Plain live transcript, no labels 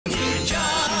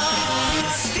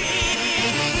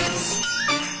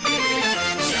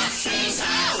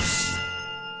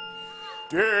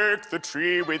Deck the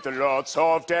tree with lots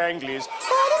of danglies.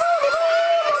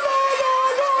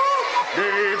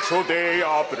 Make sure they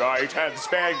are bright and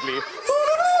spangly.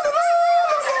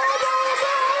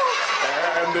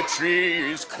 And the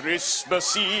tree is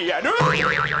Christmassy and... Oh, well,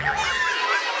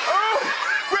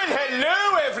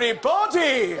 hello,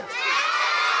 everybody.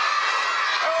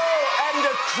 Oh, and a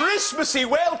Christmassy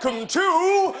welcome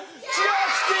to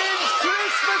Justin's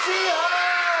Christmassy house.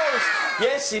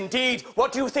 Yes, indeed.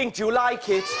 What do you think? Do you like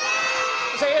it?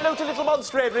 Say hello to Little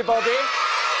Monster, everybody.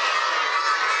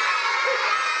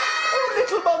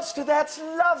 Little Monster, that's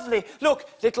lovely. Look,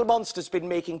 Little Monster's been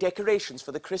making decorations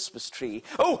for the Christmas tree.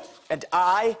 Oh, and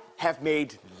I have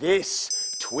made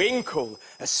this, Twinkle,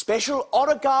 a special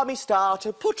origami star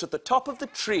to put at the top of the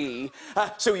tree.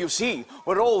 So you see,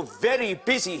 we're all very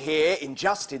busy here in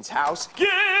Justin's house.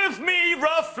 Give me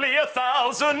roughly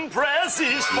 1,000 presents.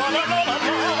 As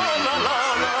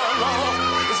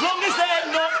long as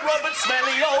they're not Robert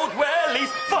Smelly Old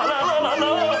Wellies.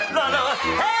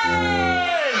 Hey!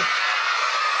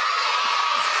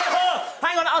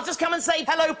 Hang on, I'll just come and say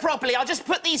hello properly. I'll just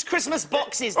put these Christmas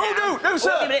boxes down. Oh, no,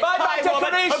 sir. Bye-bye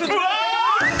decorations.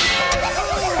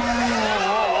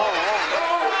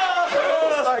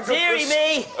 Oh, dearie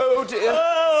me. Oh, dear.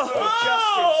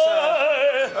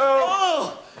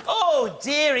 Oh,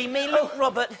 dearie me. Look,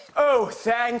 Robert. Oh,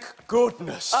 thank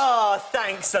goodness. Oh,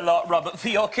 thanks a lot, Robert, for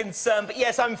your concern. But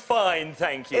yes, I'm fine,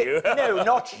 thank you. No,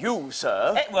 not you,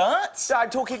 sir. What? I'm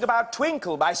talking about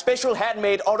Twinkle, my special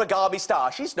handmade origami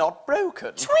star. She's not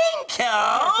broken. Twinkle?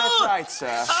 Yes, that's right,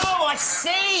 sir. Oh, I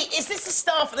see. Is this the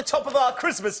star for the top of our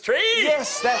Christmas tree?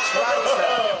 Yes, that's right,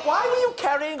 sir. Why were you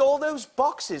carrying all those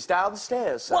boxes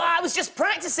downstairs, sir? Well, I was just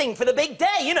practicing for the big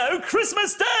day, you know,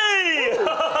 Christmas Day.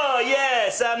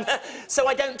 Yes, so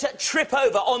I don't trip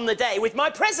over on the day with my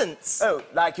presents. Oh,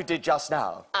 like you did just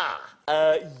now?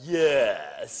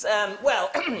 Yes. Well,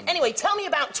 anyway, tell me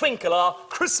about Twinkle, our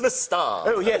Christmas star.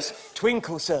 Oh, yes,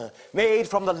 Twinkle, sir. Made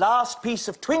from the last piece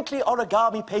of twinkly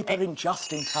origami paper in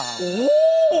Justin Town.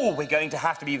 Ooh, we're going to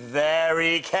have to be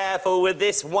very careful with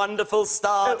this wonderful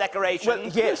star decoration. Well,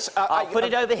 yes. I'll put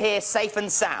it over here, safe and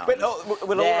sound. Well, all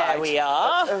right. There we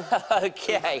are.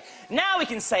 OK. Now we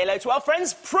can say hello to our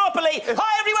friends properly.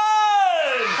 Hi,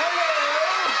 everyone! Hello!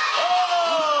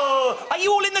 Oh! Are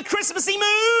you all in the Christmassy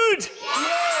mood?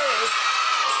 Yes!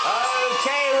 OK,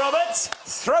 Robert.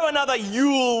 Throw another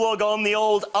Yule log on the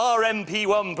old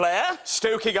RMP1 player.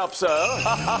 Stoking up, sir.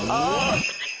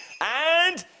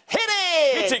 And hit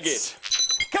it! Hitting it.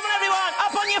 Come on, everyone,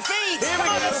 up on your feet. Here Come we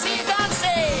on, go. let's see you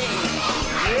dancing.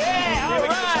 Yeah, all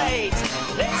right.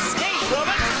 Let's skate,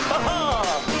 Robert.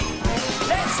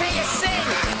 Let's hear you sing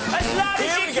as loud as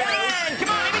you can. Come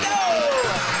on, here we go.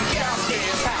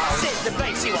 Justin's house is the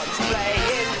place you want to play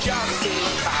in.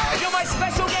 Justin's house. You're my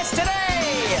special guest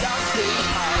today. Justin's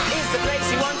house is the place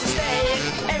you want to stay in.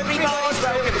 Everybody's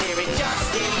welcome here in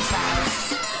Justin's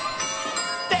house.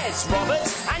 There's Robert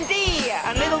and Dee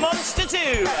and Little Monster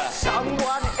too.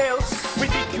 Someone else, we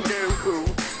think you know who.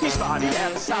 He's funny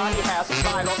and sunny, has a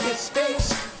smile on his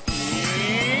face.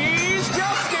 He's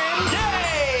Justin!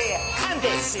 Yay! And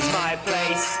this is my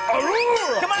place. Come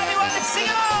on, everyone, let's sing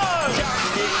along!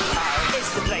 Justin's house is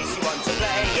the place you want to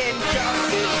play in.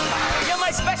 Justin's house. You're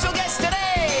my special guest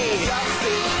today.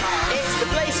 Justin's house is the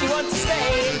place you want to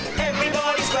stay in.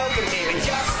 Everybody's welcome here in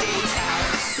Justin's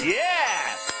house.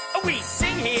 Yeah! We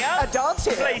sing here. Dance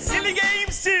here. Play silly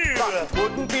games too. But it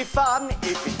wouldn't be fun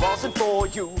if it wasn't for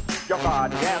you. You're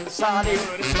funny and sunny.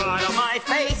 Put a smile on my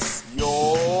face.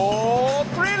 You're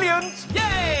brilliant.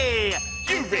 Yay!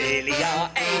 You really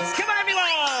are ace. Come on,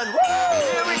 everyone! Woo!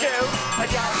 Here we go.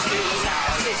 Justin's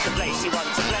house is the place you want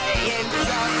to play in.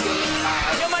 Justin's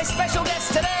house. You're my special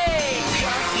guest today.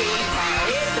 Justin's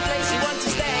house is the place you want to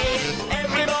stay in.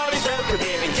 Everybody's welcome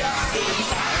here in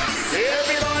Justin's house.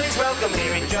 Everybody's welcome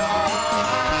here in Justin's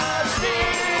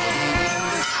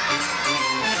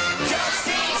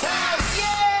house.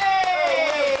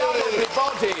 Yay!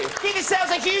 Everybody. Give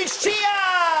yourselves a huge cheer!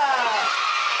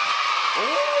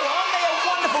 Oh, aren't they a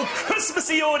wonderful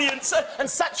Christmassy audience? And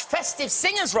such festive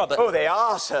singers, Robert. Oh, they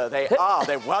are, sir. They are.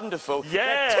 They're wonderful.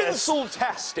 Yes. They're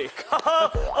tinsel-tastic.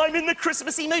 I'm in the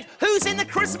Christmassy mood. Who's in the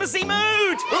Christmassy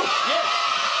mood?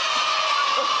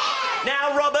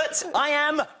 Now, Robert, I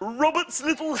am Robert's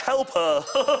little helper.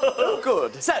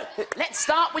 Good. So, let's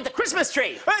start with the Christmas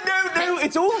tree. No,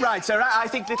 it's all right, sir. I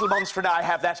think Little Monster and I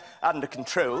have that under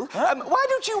control. Why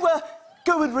don't you,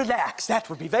 go and relax? That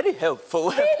would be very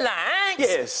helpful. Relax?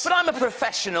 Yes. But I'm a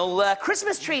professional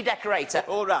Christmas tree decorator.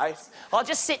 All right. I'll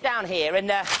just sit down here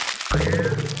and...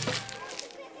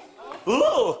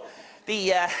 Ooh!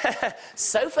 the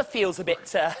sofa feels a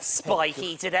bit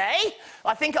spiky today.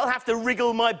 I think I'll have to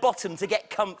wriggle my bottom to get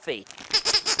comfy.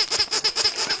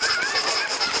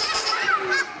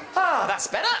 Ah, that's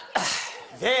better.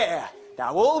 There.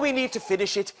 Now, all we need to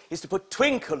finish it is to put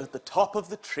Twinkle at the top of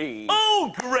the tree.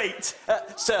 Oh, great.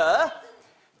 Sir,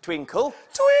 Twinkle.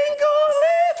 Twinkle,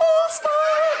 little star.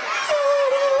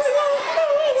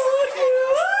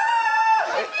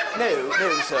 No,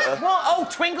 sir. What? Oh,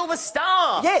 Twinkle the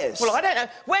Star? Yes. Well, I don't know.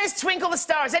 Where's Twinkle the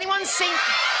Star? Has anyone seen...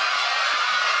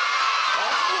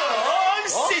 Oh, I'm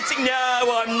sitting...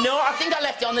 No, I'm not. I think I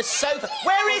left it on the sofa.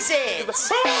 Where is it?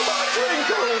 Twinkle!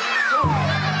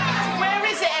 Where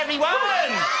is it, everyone?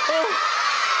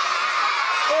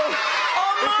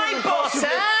 On my bottom!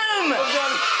 Oh, no!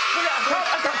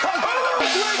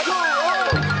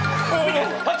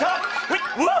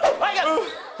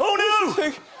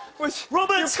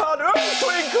 Robert! You can't...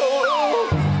 Twinkle!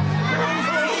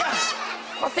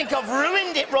 I think I've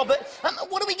ruined it, Robert.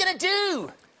 What are we going to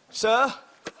do? Sir,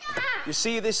 you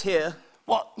see this here?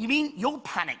 What, you mean your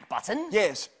panic button?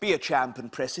 Yes, be a champ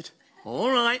and press it.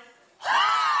 All right.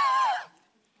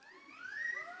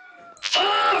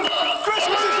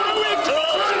 Christmas is ruined!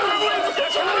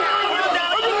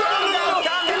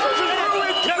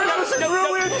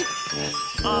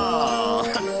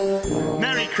 Oh,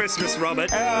 Merry Christmas,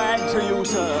 Robert. And to you,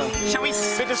 sir. Shall we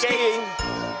Bit of skiing.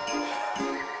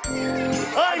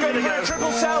 I'm going to go.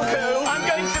 Triple Salco. I'm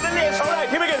going to the lift. All right,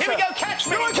 here we go, Here sir. we go, catch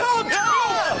me. No, I can't.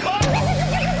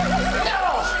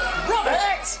 No!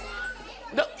 Robert!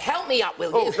 Look, help me up,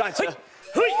 will you? Oh, right, sir.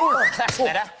 That's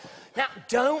better. Now,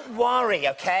 don't worry,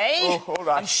 OK? Oh, all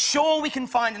right. I'm sure we can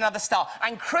find another star.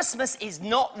 And Christmas is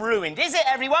not ruined, is it,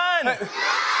 everyone? All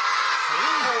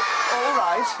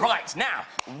right. Right, now,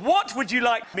 what would you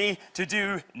like me to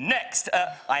do next?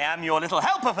 I am your little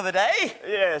helper for the day.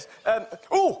 Yes.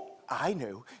 I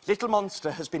know. Little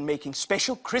Monster has been making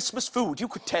special Christmas food. You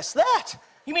could test that.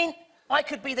 You mean I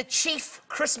could be the chief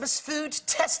Christmas food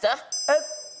tester?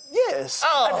 Yes.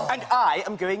 Oh. And I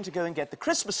am going to go and get the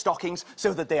Christmas stockings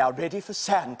so that they are ready for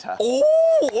Santa.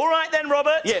 Oh, all right then,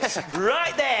 Robert. Yes.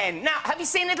 Right then. Now, have you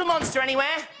seen Little Monster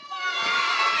anywhere?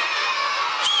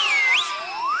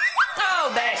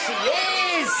 Oh, there she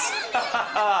is.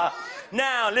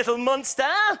 Now, Little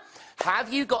Monster,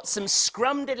 have you got some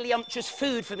scrumdiddlyumptious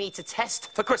food for me to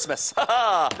test for Christmas?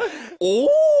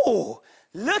 Oh,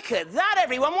 look at that,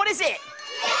 everyone. What is it?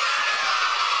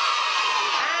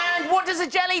 And what does a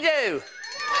jelly do?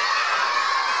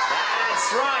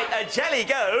 That's right, a jelly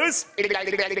goes...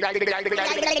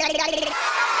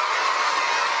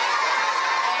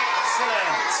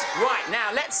 Excellent. Right,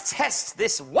 now let's test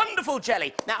this wonderful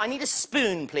jelly. Now, I need a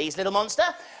spoon, please, Little Monster.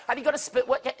 Have you got a spoon?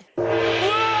 What? Whoa!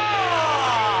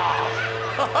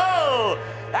 Oh,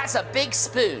 that's a big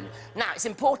spoon. Now, it's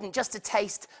important just to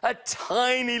taste a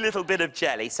tiny little bit of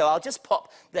jelly, so I'll just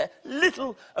pop the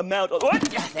little amount of... What?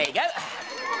 There you go.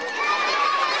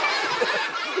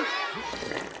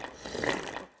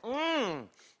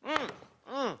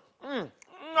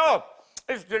 Oh,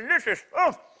 it's delicious.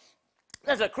 Oh,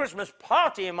 there's a Christmas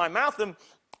party in my mouth and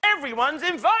everyone's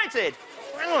invited.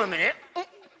 Hang on a minute.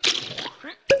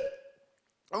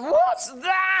 What's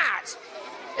that?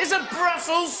 It's a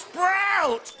Brussels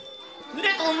sprout.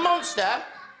 Little Monster,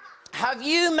 have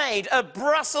you made a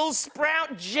Brussels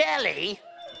sprout jelly?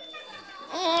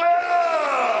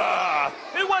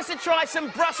 Who wants to try some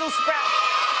Brussels sprout?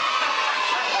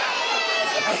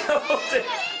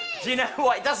 Do you know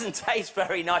what? It doesn't taste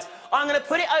very nice. I'm going to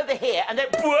put it over here and then...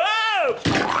 Whoa!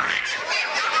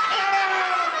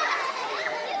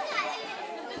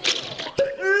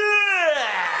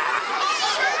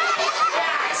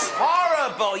 That's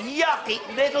horrible, yucky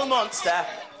Little Monster.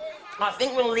 I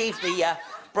think we'll leave the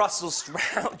Brussels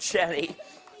sprout jelly.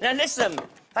 Now, listen,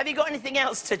 have you got anything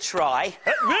else to try?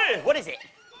 What is it?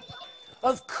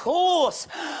 Of course.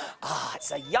 Ah, it's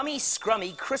a yummy,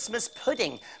 scrummy Christmas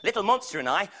pudding. Little Monster and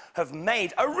I have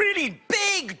made a really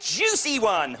big, juicy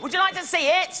one. Would you like to see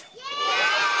it? Yeah!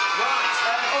 Right.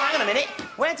 Oh, hang on a minute.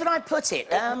 Where did I put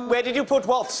it? Where did you put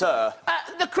what, sir?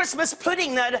 The Christmas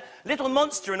pudding that Little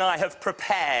Monster and I have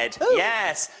prepared. Oh.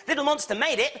 Yes. Little Monster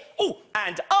made it. Oh,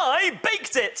 and I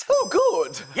baked it. Oh,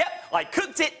 good. Yep, I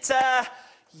cooked it,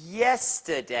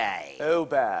 yesterday. Oh,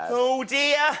 bad. Oh,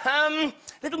 dear.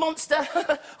 Little Monster,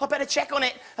 I better check on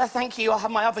it. Thank you, I'll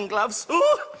have my oven gloves.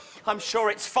 Ooh, I'm sure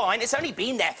it's fine. It's only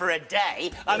been there for a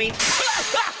day. I mean...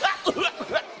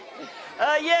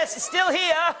 yes, it's still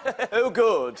here. Oh,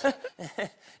 good.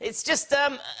 It's just,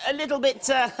 a little bit,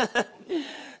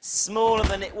 smaller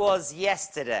than it was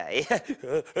yesterday.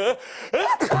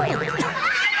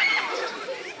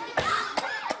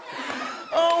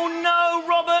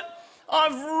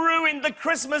 I've ruined the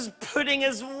Christmas pudding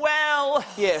as well.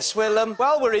 Yes, well,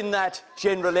 while we're in that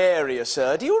general area,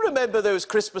 sir, do you remember those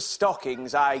Christmas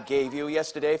stockings I gave you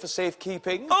yesterday for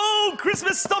safekeeping? Oh,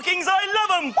 Christmas stockings, I love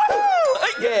them.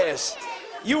 Woohoo! Yes.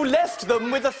 You left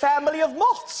them with a family of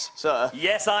moths, sir.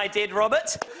 Yes, I did,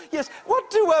 Robert. Yes.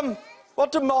 What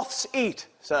do moths eat,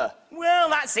 sir? Well,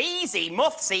 that's easy.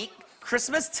 Moths eat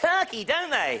Christmas turkey,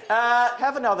 don't they?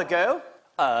 Have another go.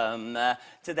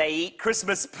 Do they eat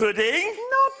Christmas pudding?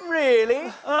 Not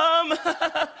really.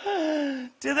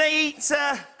 Do they eat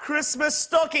Christmas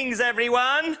stockings,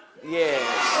 everyone? Yes.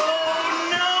 Oh,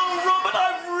 no, Robert,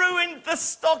 I've ruined the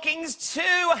stockings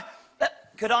too.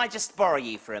 Could I just borrow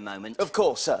you for a moment? Of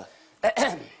course, sir.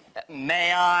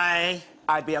 May I?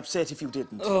 I'd be upset if you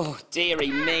didn't. Oh, dearie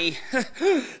me.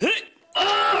 Honey!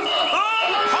 Oh,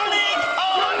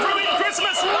 I've ruined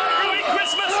Christmas! I've ruined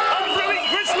Christmas! I've ruined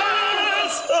Christmas!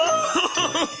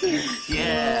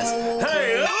 Yes.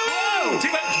 Hey!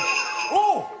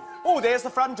 Oh, there's the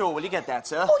front door. Will you get that,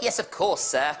 sir? Oh, yes, of course,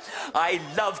 sir. I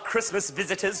love Christmas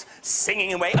visitors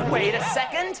singing away. Oh, wait a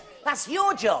second. That's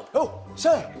your job. Oh,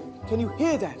 sir, can you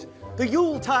hear that? The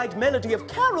Yuletide melody of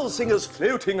carol singers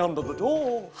floating under the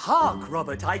door. Hark,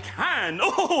 Robert, I can.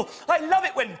 Oh, I love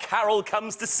it when Carol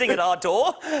comes to sing at our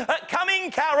door. Coming,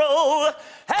 Carol.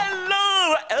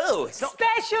 Hello. Oh, it's not...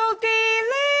 Special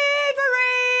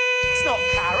delivery! It's not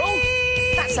Carol.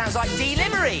 That sounds like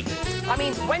delivery. I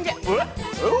mean, when did...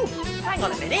 Oh, hang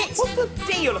on a minute.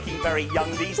 Dee, you're looking very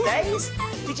young these days.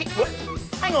 Did you...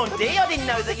 Hang on, Dee, I didn't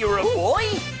know that you were a boy.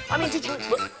 I mean, did you...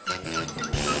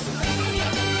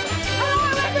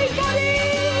 Hello, everybody!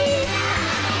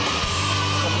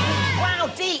 Wow,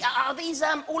 Dee, are these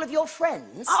all of your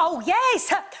friends? Oh,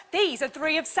 yes. These are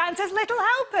 3 of Santa's little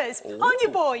helpers. Aren't you,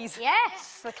 boys?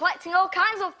 Yes, we're collecting all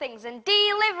kinds of things and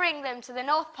delivering them to the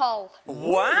North Pole.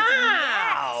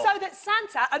 Wow! So that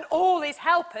Santa and all his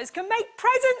helpers can make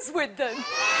presents with them.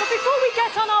 But before we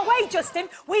get on our way, Justin,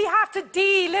 we have to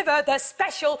deliver the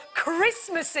special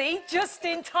Christmassy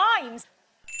Just-in-Times.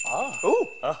 Oh.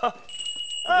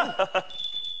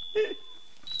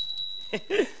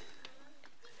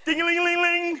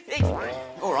 Ding-a-ling-a-ling-ling.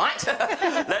 All right.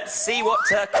 Let's see what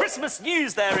Christmas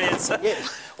news there is.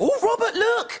 Yes. Oh, Robert,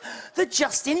 look. The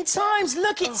Just-in-Times.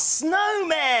 Look, it's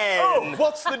snowmen. Oh,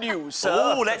 what's the news, sir?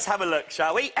 Oh, let's have a look,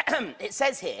 shall we? It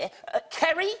says here,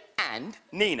 Kerry and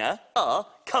Nina are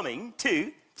coming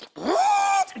to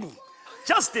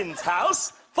Justin's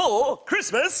house for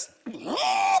Christmas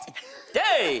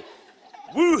Day.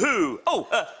 Woohoo! Oh,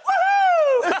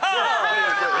 woohoo!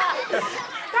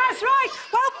 That's right.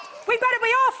 Well, we better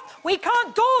be off. We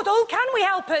can't dawdle, can we,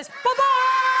 helpers?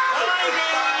 Bye-bye! Bye,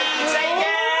 Dee. Take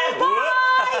care.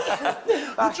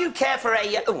 Bye. Would you care for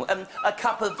a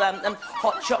cup of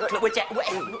hot chocolate with...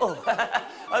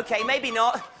 OK, maybe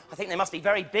not. I think they must be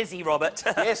very busy, Robert.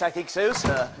 Yes, I think so,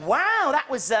 sir. Wow, that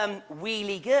was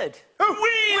really good.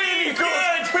 Really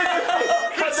good!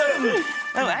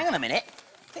 Oh, hang on a minute.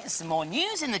 I think there's some more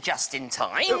news in the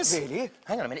Just-in-Times. Oh, really?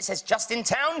 Hang on a minute, it says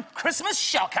Just-in-Town Christmas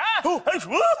shocker.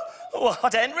 Oh, I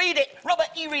don't read it. Robert,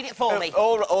 you read it for me.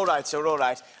 All right, sir, all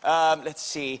right. Let's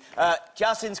see.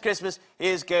 Justin's Christmas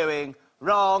is going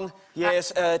wrong.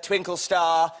 Yes, twinkle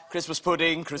star, Christmas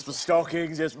pudding, Christmas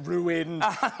stockings, yes, ruined.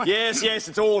 Yes,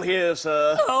 it's all here,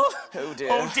 sir. Oh dear.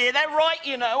 Oh, dear, they're right,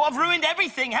 you know. I've ruined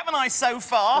everything, haven't I, so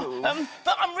far?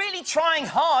 But I'm really trying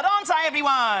hard, aren't I,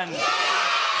 everyone?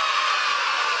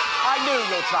 I know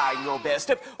you're trying your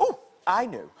best. Oh, I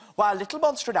know. While Little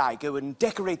Monster and I go and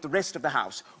decorate the rest of the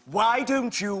house, why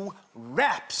don't you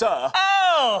rap, sir?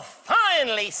 Oh,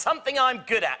 finally, something I'm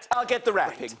good at. I'll get the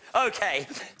rapping. OK.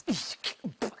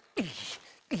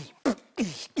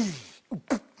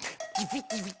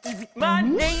 My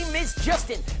name is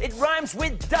Justin. It rhymes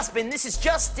with dustbin. This is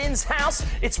Justin's house.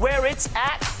 It's where it's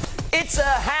at. It's a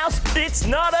house, it's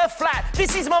not a flat.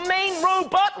 This is my main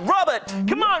robot, Robert.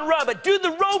 Come on, Robert, do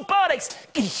the robotics.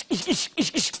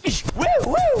 Woo,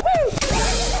 woo, woo.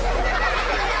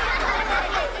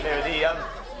 No,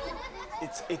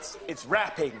 it's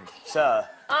rapping, sir.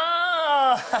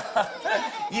 Ah,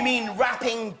 you mean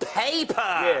wrapping paper?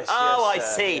 Yes, oh, yes,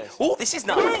 I see. yes. Oh, this is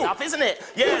nice enough, isn't it?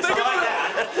 Yes, I like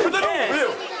that.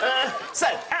 Yes. So,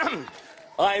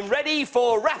 I'm ready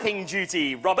for wrapping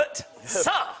duty, Robert.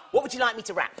 Sir, what would you like me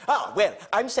to wrap? Ah, well,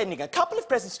 I'm sending a couple of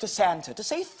presents to Santa to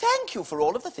say thank you for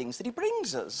all of the things that he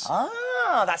brings us.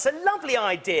 Ah, that's a lovely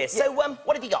idea. So,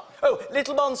 what have you got? Oh,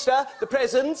 Little Monster, the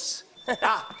presents.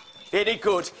 Very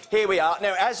good. Here we are.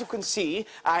 Now, as you can see,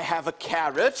 I have a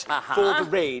carrot for the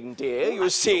reindeer, you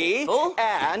see. Beautiful.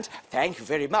 And, thank you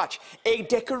very much, a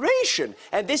decoration.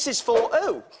 And this is for...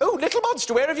 Oh, little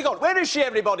monster, where have you gone? Where is she,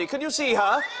 everybody? Can you see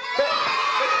her?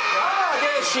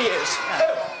 There she is.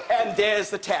 Oh, and there's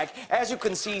the tag. As you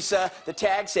can see, sir, the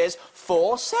tag says,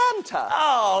 for Santa.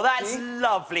 Oh, that's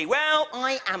lovely. Well,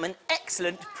 I am an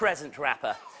excellent present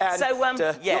wrapper. And,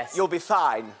 so, yes. You'll be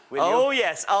fine, will you? Oh,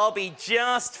 yes, I'll be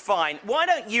just fine. Why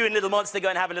don't you and Little Monster go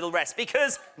and have a little rest?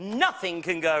 Because nothing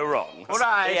can go wrong. All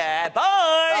right. Yeah,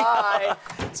 bye. Bye.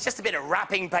 It's just a bit of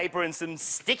wrapping paper and some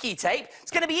sticky tape. It's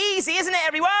going to be easy, isn't it,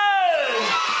 everyone?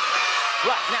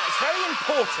 Right, now, it's very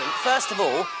important, first of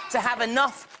all, to have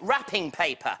enough wrapping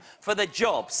paper for the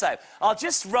job. So, I'll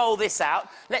just roll this out.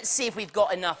 Let's see if we've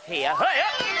got enough here.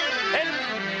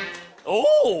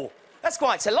 Oh! That's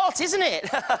quite a lot, isn't it?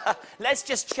 Let's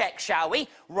just check, shall we?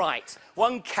 Right,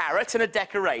 1 carrot and a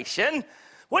decoration.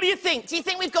 What do you think? Do you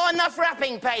think we've got enough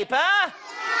wrapping paper?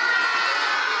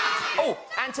 Oh,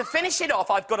 and to finish it off,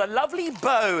 I've got a lovely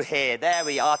bow here. There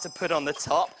we are, to put on the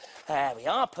top. There we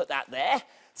are, put that there.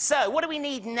 So, what do we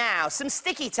need now? Some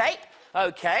sticky tape.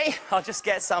 OK, I'll just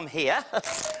get some here.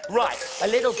 Right, a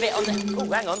little bit on the... Oh,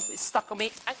 hang on, it's stuck on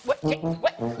me. Hang on,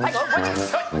 wait. Hang on, wait.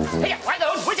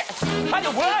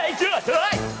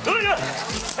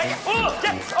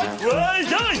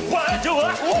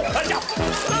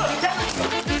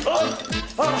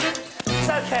 It's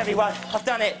OK, everyone, I've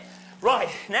done it. Right,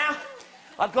 now,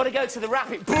 I've got to go to the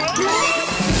wrapping...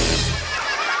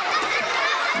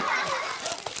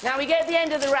 Now, we get the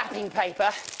end of the wrapping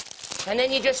paper, and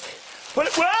then you just... Put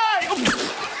it... I can't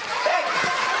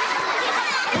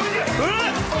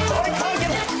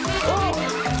get it.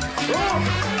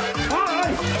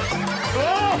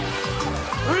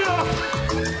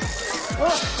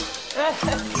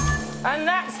 And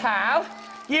that's how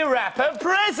you wrap a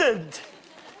present.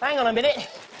 Hang on a minute.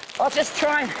 I'll just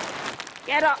try and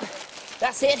get up.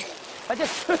 That's it. I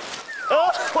just...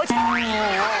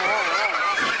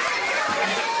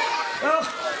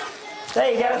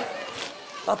 there you go.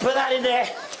 I'll put that in there.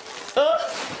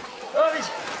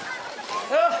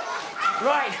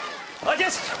 Right.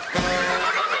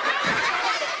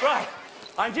 Right.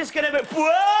 I'm just going to...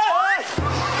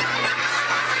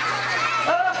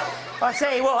 I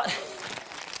tell you what.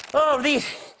 Oh,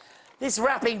 this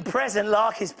wrapping present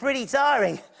lark is pretty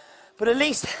tiring. But at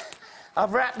least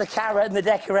I've wrapped the carrot and the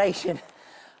decoration.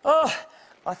 Oh,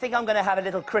 I think I'm going to have a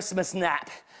little Christmas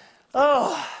nap.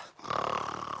 Oh.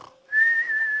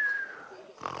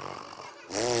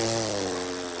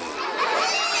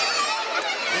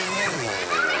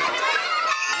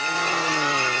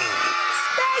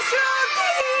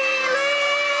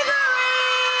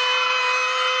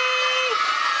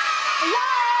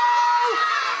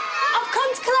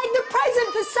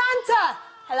 For Santa.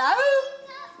 Hello?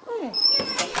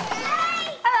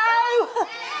 Hello?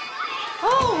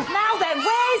 Oh, now then,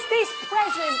 where's this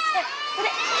present?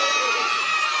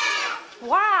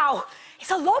 Wow,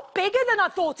 it's a lot bigger than I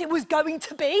thought it was going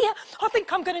to be. I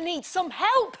think I'm going to need some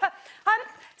help.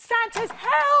 Santa's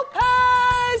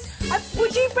helpers!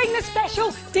 Would you bring the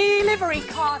special delivery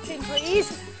cart in,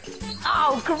 please?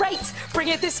 Oh, great. Bring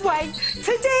it this way.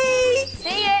 Today!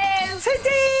 See you!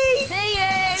 Today! See you!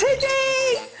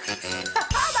 Today!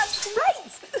 That's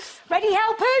great! Ready,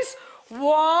 helpers?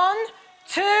 1,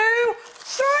 2,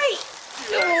 3!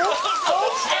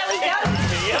 Oh, there we go.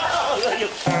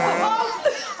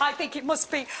 I think it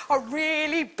must be a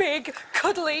really big,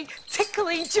 cuddly,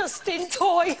 tickly Justin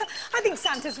toy. I think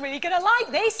Santa's really going to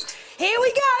like this. Here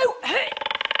we go.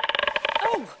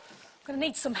 Oh, I'm going to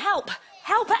need some help.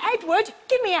 Helper Edward,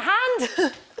 give me a hand.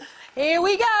 Here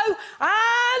we go.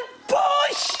 And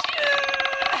push!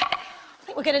 I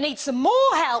think we're going to need some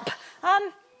more help.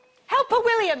 Helper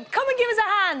William, come and give us a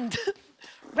hand.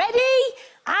 Ready?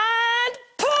 And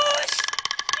push!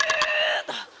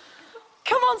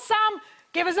 Come on, Sam,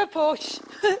 give us a push.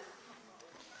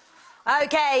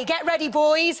 OK, get ready,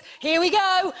 boys. Here we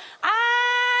go.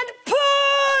 And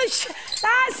push!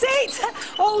 That's it.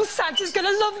 Oh, Santa's going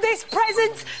to love this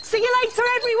present. See you later,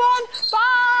 everyone.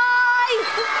 Bye!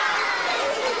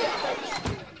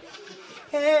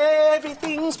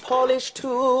 Everything's polished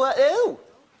too.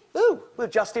 Oh, well,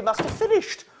 Justin must have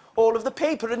finished. All of the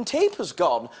paper and tape has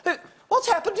gone. What's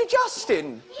happened to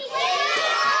Justin?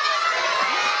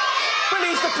 Well,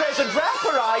 he's the present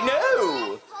wrapper, I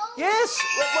know. Yes.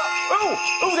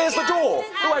 Oh, there's the door.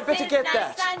 Oh, I'd better get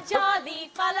that. Nice and jolly,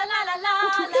 fa la la la la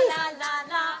la la la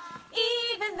la.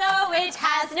 Even though it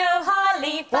has no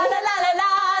holly, fa la la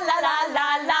la la la la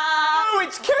la. Oh,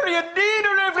 it's Kerry and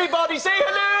Nina, everybody. Say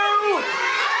hello.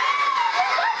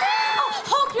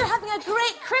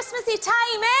 Christmassy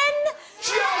time in...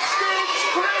 Justin's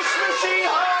Christmassy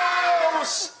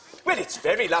house! Well, it's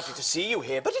very lovely to see you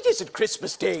here, but it isn't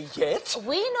Christmas Day yet.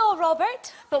 We know,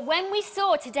 Robert. But when we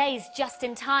saw today's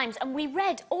Justin Times and we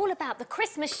read all about the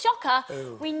Christmas shocker,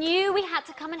 we knew we had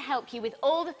to come and help you with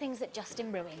all the things that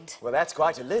Justin ruined. Well, that's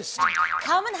quite a list.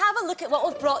 Come and have a look at what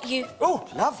we've brought you. Oh,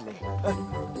 lovely.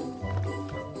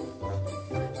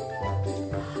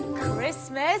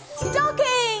 Christmas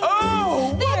stocking!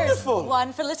 Oh, There's wonderful!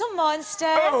 one for little Monster.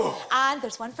 Oh. And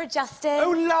there's one for Justin.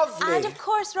 Oh, lovely. And of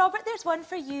course, Robert, there's one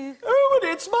for you. Oh,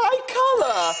 and it's my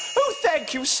colour. Oh,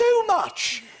 thank you so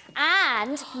much.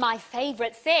 And my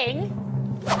favourite thing,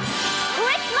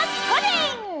 Christmas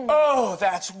pudding! Oh,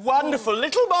 that's wonderful.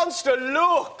 Little Monster,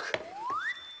 look.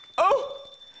 Oh,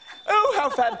 how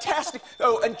fantastic.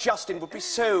 Oh, and Justin would be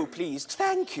so pleased.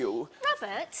 Thank you.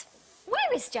 Robert,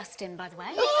 where is Justin, by the way?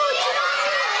 He's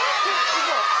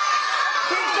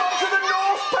gone to the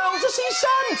North Pole to see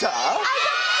Santa. As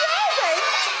a present!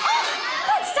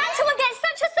 But Santa will get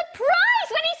such a surprise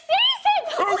when he sees him!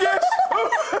 Oh, yes.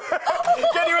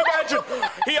 Can you imagine?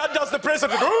 He undoes the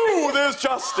present and, oh, there's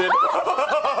Justin.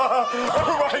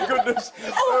 Oh, my goodness.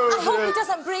 Oh, I hope dear. he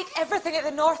doesn't break everything at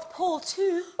the North Pole,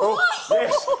 too. Oh,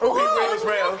 yes. Oh, he will as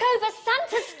well. Knock over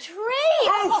Santa's tree!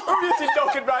 Oh, yes, he'd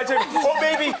knock it right in. Or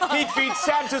maybe he'd feed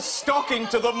Santa's stocking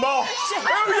to the moths.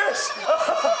 Oh, yes.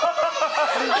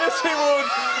 Yes, he would.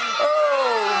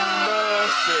 Oh,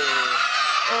 mercy.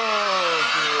 Oh,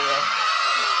 dear.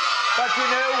 But you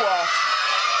know what?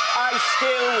 I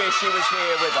still wish he was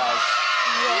here with us.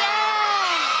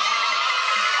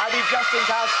 I mean, Justin's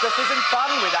house just isn't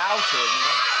fun without him.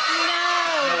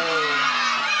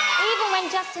 Even when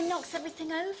Justin knocks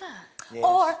everything over. Yes.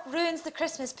 Or ruins the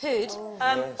Christmas food.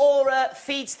 Or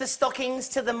feeds the stockings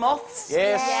to the moths.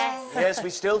 Yes. Yes, we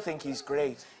still think he's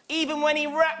great. Even when he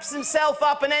wraps himself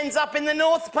up and ends up in the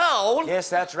North Pole. Yes,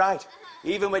 that's right.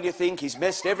 Even when you think he's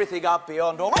messed everything up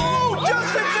beyond all... Oh,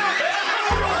 Justin's...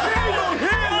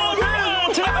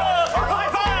 High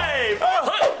five!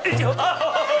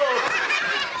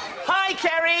 Hi,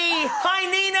 Kerry. Hi,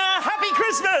 Nina. Happy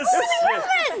Christmas.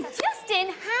 Christmas! Justin,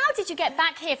 how did you get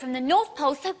back here from the North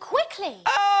Pole so quickly?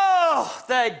 Oh,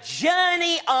 the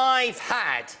journey I've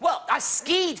had. Well, I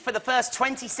skied for the first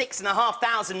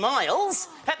 26,500 miles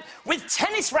with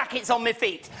tennis rackets on my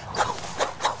feet.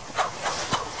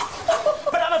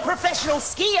 But I'm a professional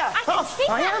skier. I can see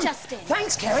I that, am. Justin.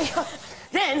 Thanks, Kerry.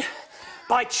 Then,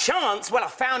 by chance, I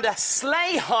found a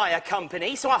sleigh hire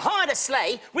company, so I hired a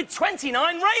sleigh with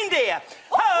 29 reindeer.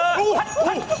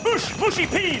 Bushy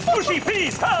peas, bushy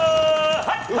peas.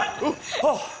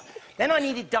 Then I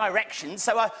needed directions,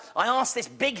 so I asked this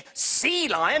big sea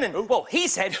lion, and, well, he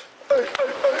said...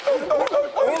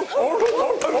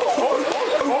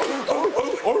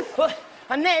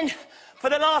 And then, for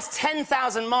the last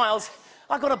 10,000 miles,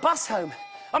 I got a bus home.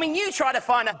 I mean, you try to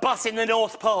find a bus in the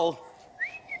North Pole.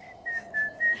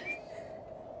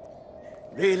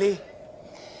 Really?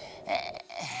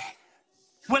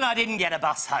 Well, I didn't get a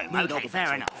bus home. OK,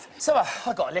 fair enough. So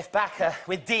I got a lift back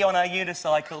with Dee on her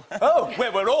unicycle. Oh,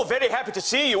 well, we're all very happy to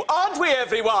see you, aren't we,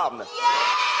 everyone?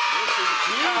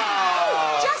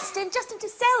 Justin, to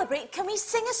celebrate, can we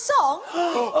sing a song?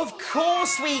 Of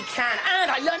course we can. And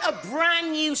I learnt a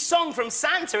brand new song from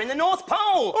Santa in the North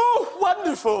Pole. Oh,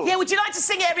 wonderful. Yeah, would you like to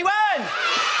sing it, everyone?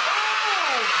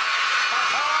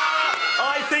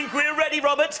 I think we're ready,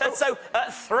 Robert. So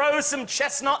throw some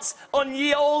chestnuts on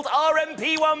ye old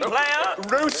RMP1 player.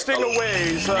 Roasting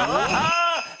away, sir.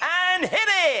 And hit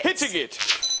it. Hitting it.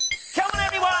 Come on,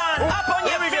 everyone. Up on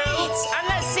your feet. And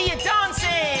let's see you dancing.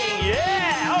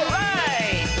 Yeah, all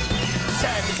right.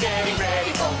 Santa's getting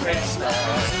ready for Christmas.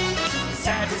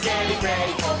 Santa's getting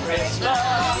ready for Christmas.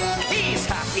 He's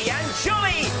happy and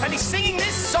jolly, and he's singing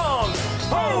this song.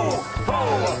 Ho, ho,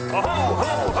 ho,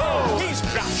 ho, ho. He's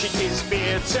brushing his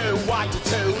beard so white and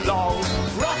so long.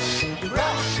 Rush,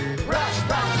 rush, rush,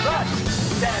 rush, rush.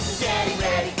 Santa's getting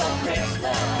ready for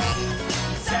Christmas.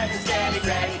 Santa's getting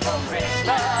ready for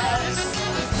Christmas.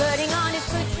 He's putting on his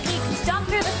boots so he can stomp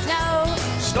through the snow.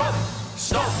 Stop,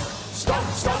 stop, stop,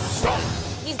 stop, stop.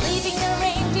 He's leaving the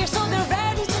reindeer so they're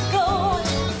ready to go.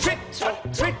 Trick, tock,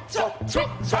 trick, tock, trick,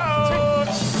 tock.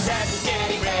 Santa's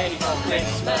getting ready for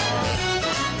Christmas.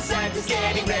 Santa's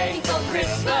getting ready for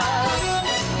Christmas.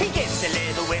 He gets a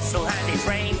little whistle and his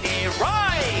reindeer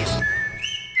rise.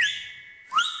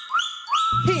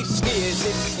 He steers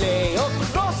his sleigh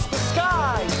across the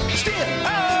sky. Steer,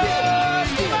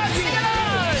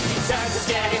 Santa's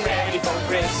getting ready for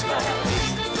Christmas.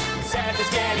 Santa's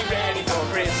getting ready for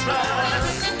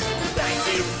Christmas. Thank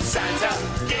you, Santa.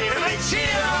 Give him a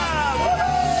cheer.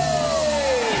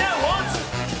 You know what?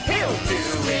 Here's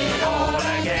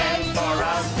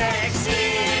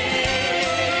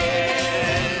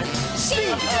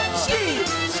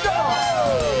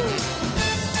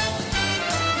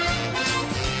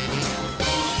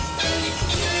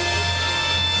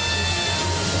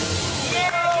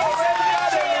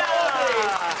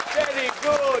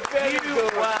You were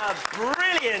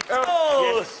brilliant.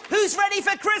 Oh, yes. Who's ready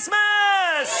for Christmas?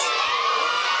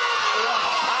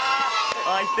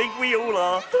 I think we all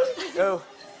are. Oh,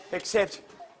 except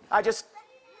I just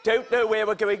don't know where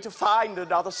we're going to find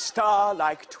another star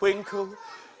like Twinkle.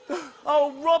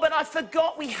 Oh, Robert, I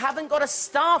forgot we haven't got a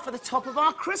star for the top of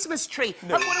our Christmas tree.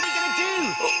 No. And what are we going to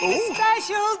do?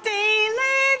 Special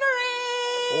delivery!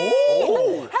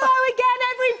 Oh. Hello again,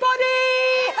 everybody!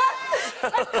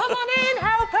 Come on in,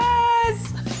 help us!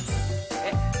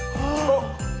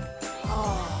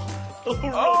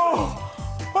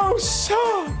 Oh, sir!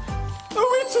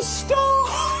 Oh, it's a star!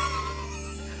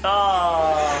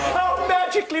 How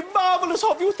magically marvellous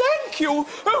of you, thank you!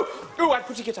 Oh, I'm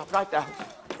putting it up right now.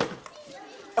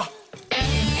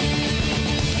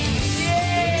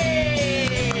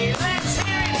 Yay! Let's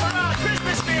hear it for our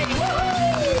Christmas tree!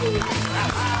 Woohoo!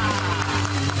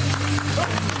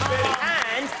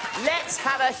 And let's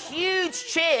have a huge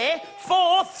cheer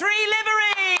for Three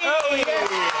Livery! Oh, yes!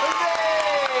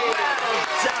 Well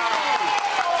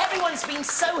done! Everyone's been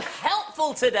so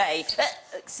helpful today,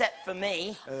 except for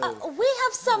me. We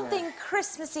have something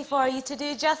Christmassy for you to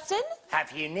do, Justin.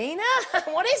 Have you, Nina?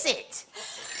 What is it?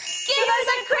 Give us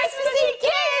a Christmassy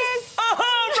kiss! Oh,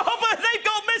 Robert, they've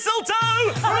got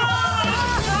mistletoe!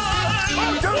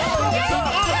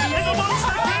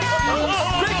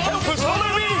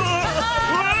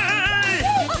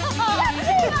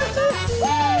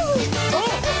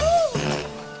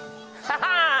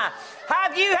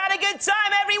 Have you had a good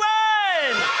time,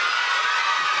 everyone?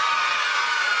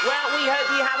 Well, we hope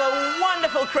you have a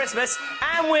wonderful Christmas,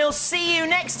 and we'll see you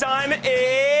next time in...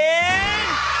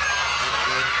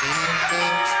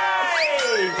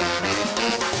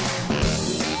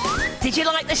 Did you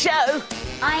like the show?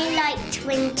 I liked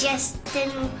when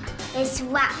Justin is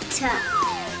wrapped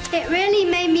up. It really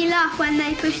made me laugh when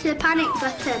they pushed the panic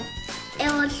button.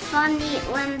 It was funny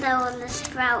when there was a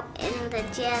sprout in the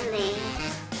jelly.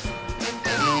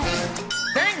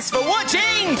 Thanks for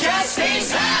watching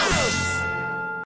Justin's House!